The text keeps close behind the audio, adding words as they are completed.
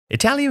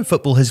Italian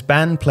football has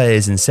banned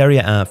players in Serie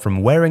A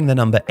from wearing the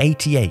number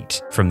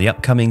 88 from the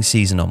upcoming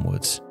season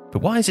onwards.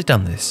 But why has it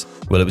done this?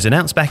 Well, it was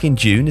announced back in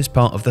June as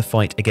part of the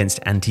fight against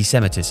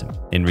anti-Semitism.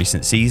 In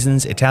recent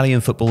seasons, Italian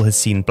football has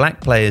seen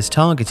black players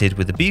targeted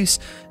with abuse,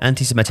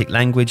 anti-Semitic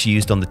language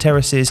used on the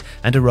terraces,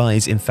 and a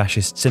rise in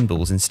fascist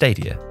symbols in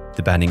stadia.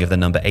 The banning of the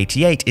number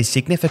 88 is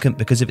significant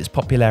because of its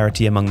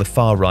popularity among the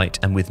far right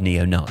and with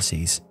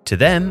neo-Nazis. To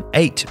them,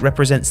 8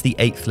 represents the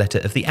 8th letter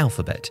of the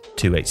alphabet.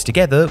 2 8s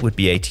together would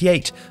be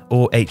 88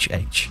 or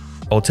HH,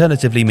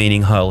 alternatively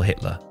meaning Heil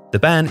Hitler. The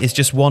ban is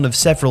just one of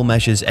several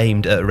measures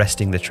aimed at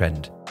arresting the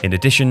trend. In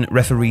addition,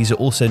 referees are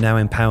also now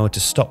empowered to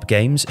stop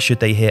games should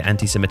they hear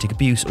anti-Semitic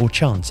abuse or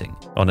chanting.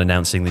 On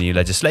announcing the new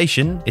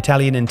legislation,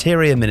 Italian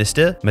Interior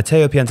Minister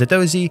Matteo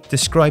Piantedosi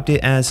described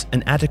it as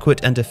an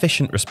adequate and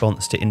efficient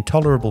response to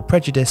intolerable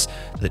prejudice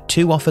that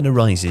too often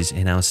arises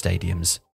in our stadiums.